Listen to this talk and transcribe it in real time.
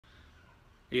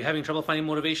Are you having trouble finding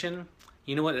motivation?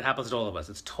 You know what? It happens to all of us.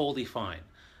 It's totally fine.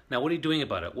 Now, what are you doing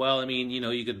about it? Well, I mean,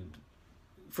 you could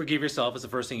forgive yourself is the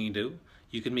first thing you do.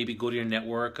 You can maybe go to your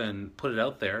network and put it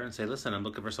out there and say, listen, I'm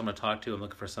looking for someone to talk to. I'm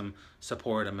looking for some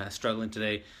support. I'm struggling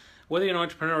today. Whether you're an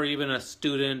entrepreneur or even a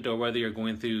student, or whether you're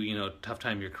going through, tough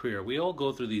time in your career, we all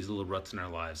go through these little ruts in our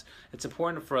lives. It's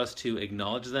important for us to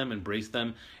acknowledge them, embrace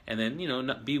them, and then,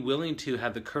 be willing to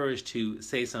have the courage to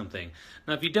say something.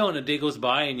 Now, if you don't, a day goes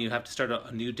by and you have to start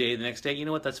a new day the next day, you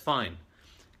know what? That's fine.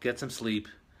 Get some sleep,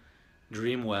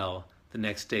 dream well, the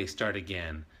next day start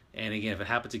again. And again, if it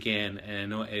happens again and I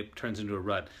know it turns into a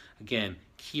rut, again,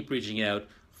 keep reaching out.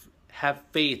 Have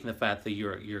faith in the fact that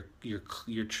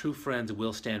your true friends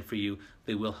will stand for you.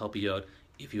 They will help you out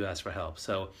if you ask for help.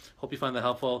 So hope you find that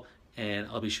helpful, and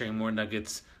I'll be sharing more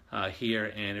nuggets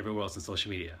here and everywhere else on social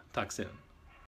media. Talk soon.